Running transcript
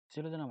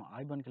සියලු දෙනාම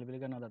ආයිබන් කියලා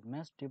පිළිගන්නවා අදත්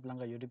mass tube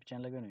Lanka YouTube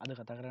channel එක වෙනුවෙන්. අද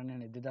කතා කරන්න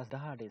යන්නේ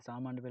 2018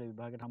 සාමාන්‍ය පෙළ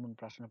විභාගයට හම්බුණු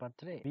ප්‍රශ්න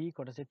පත්‍රයේ B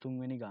කොටසේ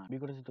 3 වෙනි ගාන. B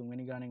කොටසේ 3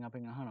 වෙනි ගානෙන්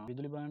අපෙන් අහනවා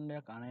විදුලි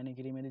භාණ්ඩයක් ආනයනය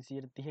කිරීමේදී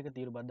 30ක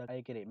තීරු බද්දක්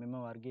අය කෙරේ. මෙම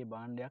වර්ගයේ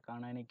භාණ්ඩයක්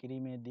ආනයනය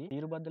කිරීමේදී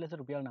තීරු බද්ද ලෙස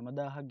රුපියල්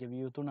 9000ක්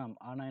ගෙවිය යුතු නම්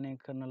ආනයනය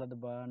කරන ලද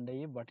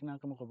භාණ්ඩයේ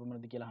වටිනාකම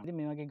කොපමණද කියලා අහනවා. ඉතින්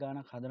මේ වගේ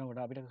ගානක්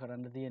හදනකොට අපිට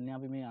කරන්න තියෙන්නේ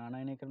අපි මේ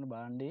ආනයනය කරන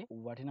භාණ්ඩයේ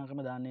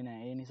වටිනාකම දාන්නේ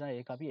නැහැ. ඒ නිසා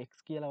ඒක අපි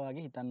x කියලා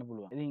වගේ හිතන්න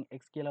පුළුවන්. ඉතින්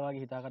x කියලා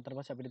වගේ හිතාගත්තට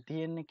පස්සේ අපිට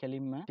තියෙන්නේ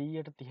කෙලින්ම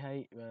 100ට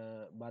 30යි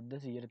බද්ද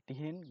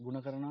 130න් ගුණ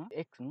කරනවා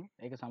x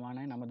ඒක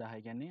සමානයි 9000.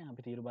 කියන්නේ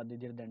අපි තීරු බද්ද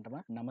විදිහට දැන්ටම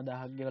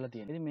 9000ක් ගෙවලා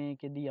තියෙනවා. ඉතින්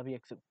මේකෙදී අපි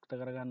x උක්ත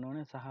කරගන්න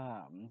ඕනේ සහ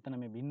මෙතන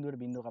මේ බිඳුවට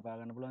බිඳුව කපා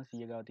ගන්න පුළුවන්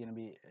 100 ගාව තියෙන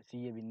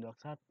 100 බිඳුවක්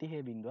සහ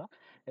 30 බිඳුවක්.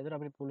 ඒතර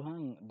අපිට පුළුවන්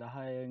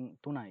 10න්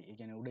 3යි. ඒ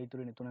කියන්නේ උඩ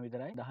ඉතුරු වෙන්නේ 3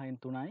 විතරයි. 10න්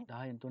 3යි.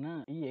 10න්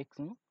 3 ex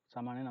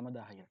සමානයි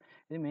 9000 කියලා.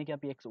 ඉතින් මේක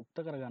අපි x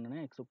උක්ත කරගන්න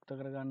ඕනේ. x උක්ත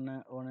කරගන්න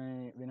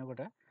ඕනේ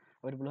වෙනකොට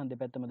අපිට පුළුවන්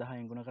දෙපැත්තම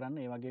 10න් ගුණ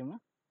කරන්න. ඒ වගේම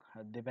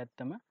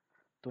දෙපැත්තම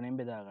 3ෙන්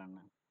බෙදා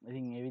ගන්න.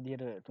 ඉතින් මේ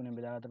විදිහට 3ෙන්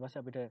බෙදාගත්ත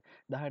පස්සේ අපිට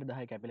 10ට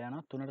 10 කැපිලා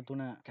යනවා 3ට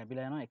 3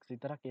 කැපිලා යනවා x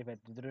විතරක් ඒ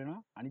පැත්ත ඉතුරු වෙනවා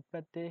අනිත්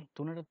පැත්තේ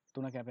 3ට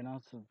 3 කැපෙනවා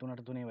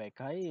 3ට 3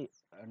 ඒවා 1යි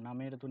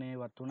 9ට 3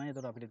 ඒවා 3යි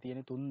එතකොට අපිට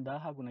තියෙන්නේ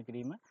 3000 ගුණ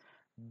කිරීම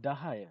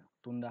 10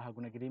 3000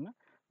 ගුණ කිරීම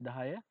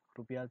 10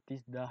 රුපියල්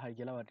 30000යි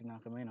කියලා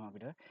වටිනාකම එනවා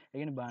අපිට. ඒ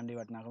කියන්නේ භාණ්ඩයේ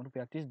වටිනාකම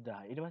රුපියල්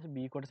 30000. ඊට පස්සේ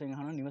B කොටසෙන්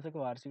අහනවා නිවසක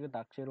වාර්ෂික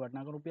තක්සේරු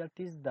වටිනාකම රුපියල්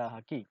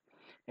 30000කි.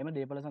 එම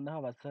දේපල සඳහා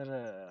වසර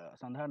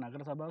සඳහා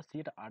නගර සභාව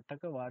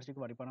 8ක වාර්ෂික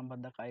වරිපණම්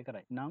බද්දක් අය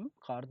කරයි. නම්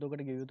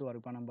කාර්තුවකට ගෙවිය යුතු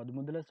වරිපණම් බදු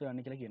මුදල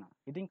සොයන්න කියලා කියනවා.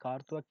 ඉතින්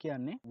කාර්තුවක්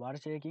කියන්නේ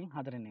වර්ෂයකින්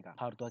 4න් එකක්.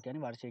 කාර්තුවක්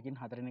කියන්නේ වර්ෂයකින්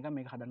 4න් එකක්.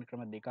 මේක හදන්න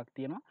ක්‍රම දෙකක්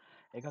තියෙනවා.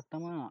 එකක්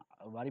තමයි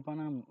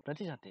වරිපණම්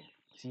ප්‍රතිශතය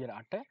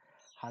 108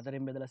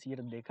 4ෙන් බෙදලා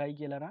 102යි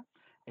කියලා නම්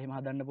එහෙම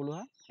හදන්න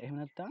පුළුවන්. එහෙම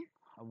නැත්නම්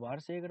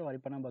වර්ෂයකට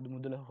වරිපණම් බදු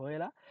මුදල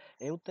හොයලා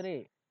ඒ උත්තරේ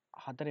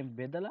 4ෙන්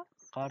බෙදලා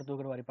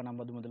කාර්තුවකට වරිපණම්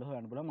බදු මුදල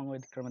හොයන්න පුළුවන්. මම ওই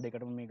ක්‍රම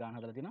දෙකටම මේ ගාන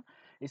හදලා තිනවා.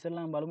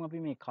 ඉස්සෙල්ලාම බලමු අපි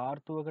මේ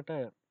කාර්තුවකට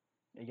ඒ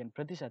කියන්නේ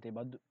ප්‍රතිශතය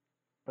බදු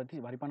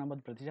වරිපණම්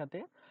බදු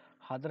ප්‍රතිශතය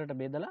 4ට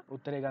බෙදලා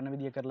උත්තරේ ගන්න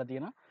විදිය කරලා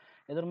තියෙනවා.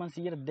 එතකොට මම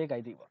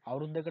 102යි තියෙනවා.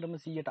 අවුරුද්දකටම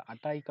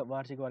 108යි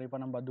වාර්ෂික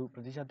වරිපණම් බදු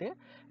ප්‍රතිශතය.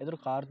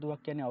 එතකොට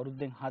කාර්තුවක් කියන්නේ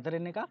අවුරුද්දෙන්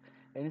 4න් එකක්.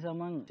 ඒ නිසා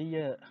මම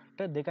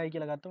 100ට 2යි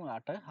කියලා ගත්තම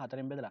 8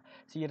 4ෙන් බෙදලා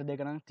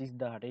 102 නම්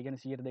 30000ට. ඒ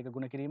කියන්නේ 102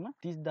 ගුණ කිරීම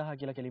 30000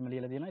 කියලා කෙලින්ම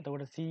ලියලා තියෙනවා.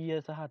 එතකොට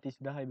 100 සහ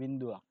 30000යි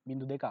බිඳුවක්.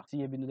 බිඳු දෙකක්.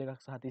 100 බිඳු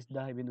දෙකක් සහ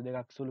 30000යි බිඳු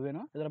දෙකක් සුළු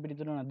වෙනවා. එතකොට අපිට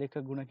ඉතුරු වෙනවා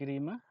 2 ගුණ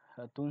කිරීම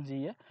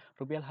 300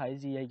 රුපියල්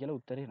 600යි කියලා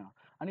උත්තරේ එනවා.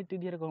 අනිත්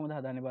විදිහට කොහොමද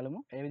හදාන්නේ බලමු.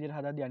 ඒ විදිහට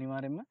හදාද්දී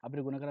අනිවාර්යයෙන්ම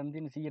අපිට ගුණ කරන්න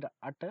තියෙන්නේ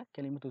 108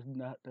 කෙලින්ම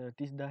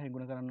 30000න්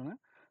ගුණ කරන්න ඕන.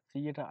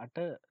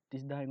 108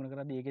 30000න් ගුණ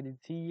කරද්දී ඒකෙදි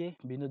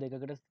 100 බිඳු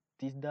දෙකකට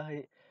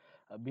 30000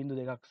 බිඳු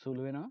දෙකක්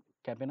සුළු වෙනවා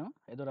කැපෙනවා.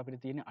 එතකොට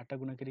අපිට තියෙන්නේ 8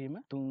 ගුණ කිරීම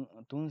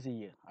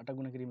 300. 8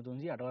 ගුණ කිරීම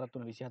 300 8 වරක්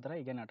 3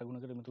 24යි. ඒ කියන්නේ 8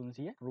 ගුණ කිරීම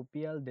 300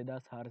 රුපියල්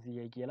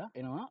 2400යි කියලා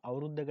එනවා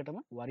අවුරුද්දකටම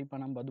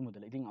වරිපණම් බදු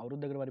මුදල. ඉතින්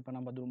අවුරුද්දකට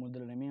වරිපණම් බදු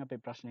මුදල නෙමෙයි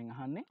අපේ ප්‍රශ්නෙන්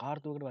අහන්නේ.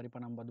 කාර්තුවකට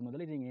වරිපණම් බදු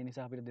මුදල. ඉතින් ඒ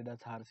නිසා අපිට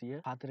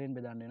 2400 4ෙන්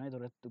බෙදන්න වෙනවා.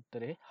 එතකොට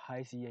උත්තරේ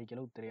 600යි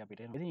කියලා උත්තරේ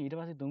අපිට එනවා. ඉතින් ඊට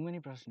පස්සේ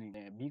තුන්වෙනි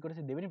ප්‍රශ්නේ B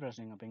කොටසේ දෙවෙනි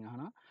ප්‍රශ්නෙන් අපෙන්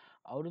අහනවා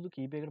අවුරුදු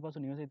කිහිපයකට පසු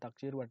නිවසේ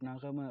තක්සේරු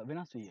වටිනාකම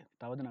වෙනස් විය.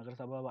 තවද නගර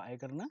සභාව අය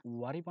කරන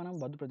වරිපණම්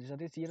බදු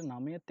ප්‍රතිශතය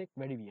 9%ක්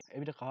වැඩි විය.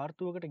 එවිට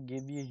කාර්තුවකට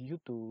ගෙවිය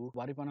යුතු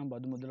වරිපණම්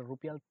බදු මුදල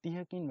රුපියල්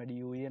 30කින් වැඩි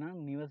වූයේ නම්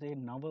නිවසේ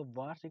නව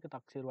වාර්ෂික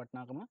තක්සේරු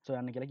වටිනාකම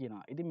සොයන්න කියලා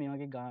කියනවා. ඉතින් මේ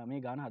වගේ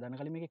මේ ගාන හදන්න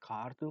කලින් මේකේ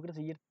කාර්තුවකට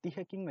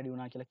 30කින් වැඩි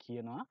වුණා කියලා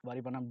කියනවා.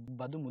 වරිපණම්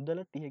බදු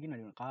මුදල 30කින්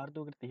වැඩි වුණා.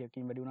 කාර්තුවකට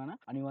 30කින් වැඩි වුණා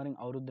නම් අනිවාර්යෙන්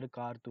අවුරුද්දට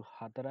කාර්තු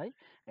 4යි.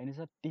 ඒ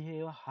නිසා 30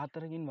 ඒවා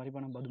 4කින්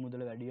වරිපණම් බදු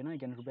මුදල වැඩි වෙනවා.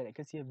 ඒ කියන්නේ රුපියල්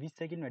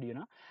 120කින් වැඩි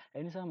වෙනවා.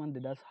 ඒ නිසා මම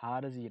 2400ට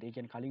ඒ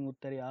කියන්නේ කලින්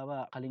උත්තරේ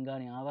ආවා කලින්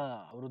ගානේ ආවා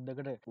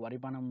අවුරුද්දකට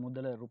වරිපණම්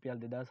මුදල රුපියල්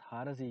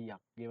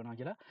 2400ක් ගෙවනවා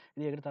කියලා.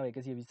 ඉතින් ඒකට තව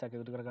 120ක්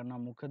එකතු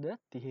කරගන්නවා. මොකද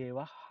 30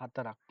 ඒවා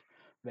 4ක්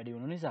වැඩි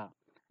වුණු නිසා.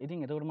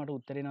 ඉතින් එතකොට මට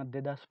උත්තරේ එනවා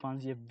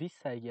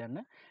 2520යි කියන්න.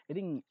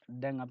 ඉතින්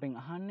දැන් අපෙන්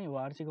අහන්නේ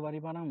වාර්ෂික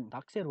වරිපණම්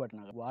තක්සේරු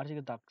වටිනාකම. වාර්ෂික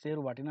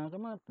තක්සේරු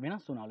වටිනාකම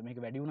වෙනස් වුණාලු. මේක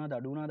වැඩි වුණාද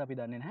අඩු වුණාද අපි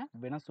දන්නේ නැහැ.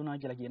 වෙනස් වුණා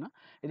කියලා කියනවා.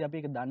 ඉතින් අපි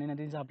ඒක දන්නේ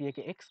නැති නිසා අපි ඒක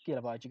x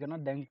කියලා පාවිච්චි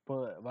කරනවා. දැන්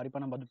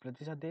වරිපණම් බදු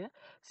ප්‍රතිශතය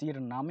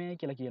 9%යි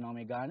කියලා කියනවා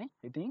මේ ගානේ.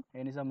 ඉතින්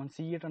ඒ නිසා මම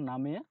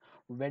 109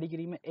 වැඩි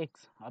කිරීම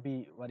x අපි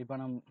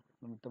වරිපණම්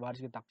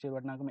වාර්ෂික තක්සේරු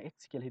වටිනාකම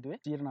x කියලා හිතුවේ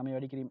 9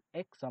 වැඩි කිරීම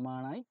x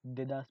සමානයි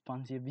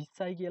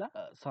 2520යි කියලා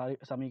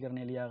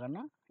සමීකරණය ලියා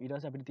ගන්නවා. ඊට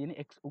පස්සේ අපිට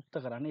තියෙන්නේ x උක්ත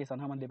කරන්න. ඒ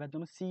සඳහා මම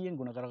දෙපැත්තම 100න්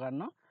ගුණ කර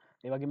ගන්නවා.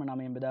 ඒ වගේම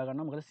 9ෙන් බෙදා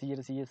ගන්නවා. මොකද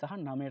 100ට 100 සහ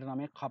 9ට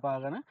 9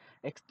 කපාගෙන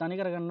x තනි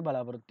කරගන්න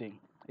බලාපොරොත්තු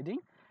වෙන්නේ. ඉතින්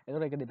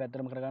ඒතකොට ඒක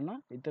දෙපැත්තටම කරගන්නවා.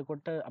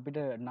 එතකොට අපිට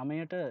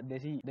 9ට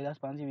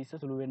 2520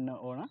 සුළු වෙන්න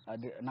ඕන.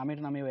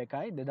 9ට 9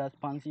 එකයි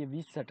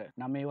 2520ට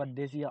 9වත්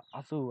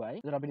 280යි.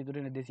 ඒතකොට අපිට ඉතුරු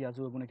වෙන්නේ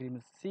 280 ගුණ කිරීම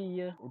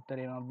 100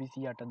 උත්තරේ එනවා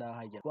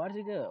 28000යි කියලා.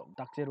 වාර්ෂික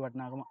තක්සේරු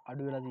වටිනාකම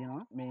අඩු වෙලා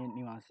තියෙනවා මේ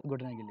නිවාස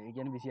ගොඩනැගිල්ලේ. ඒ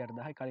කියන්නේ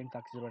 28000යි කලින්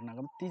තක්සේරු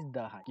වටිනාකම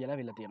 30000යි කියලා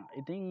වෙලා තියෙනවා.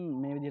 ඉතින්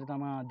මේ විදිහට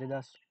තමයි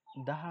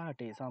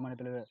 18 සාමාන්‍ය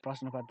පෙළ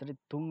ප්‍රශ්න පත්‍රයේ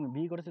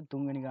B කොටසේ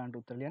 3 වෙනි ගානට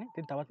උත්තර ලියන්න.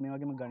 ඉතින් තවත් මේ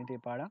වගේම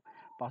ගණිතයේ පාඩම්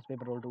පාස්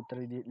පේපර් වලට උත්තර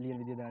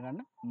ලියන විදිය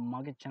දැනගන්න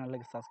මගේ channel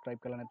එක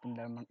subscribe කරලා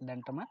නැත්නම්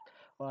දැන් තමයි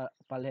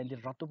පල්ලෙහෙන්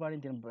තියෙන රතු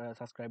පාටින් තියෙන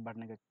subscribe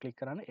button එක click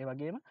කරන්න. ඒ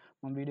වගේම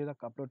මම වීඩියෝ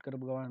එකක් upload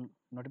කරපු ගමන්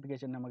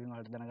notification එක මගෙන්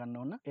ඔයාලට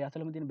දැනගන්න ඕන. ඒ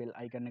අසලම තියෙන bell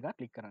icon එක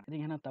click කරන්න. ඉතින්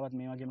එහෙනම් තවත්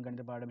මේ වගේම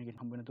ගණිත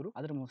පාඩමකින් හම්බ වෙන තුරු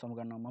අදට මම සමු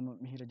ගන්නවා. මම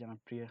මිහිර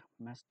ජනප්‍රිය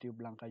maths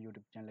tube Lanka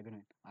YouTube channel එක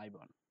වෙනුවෙන්.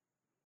 ආයිබෝන්.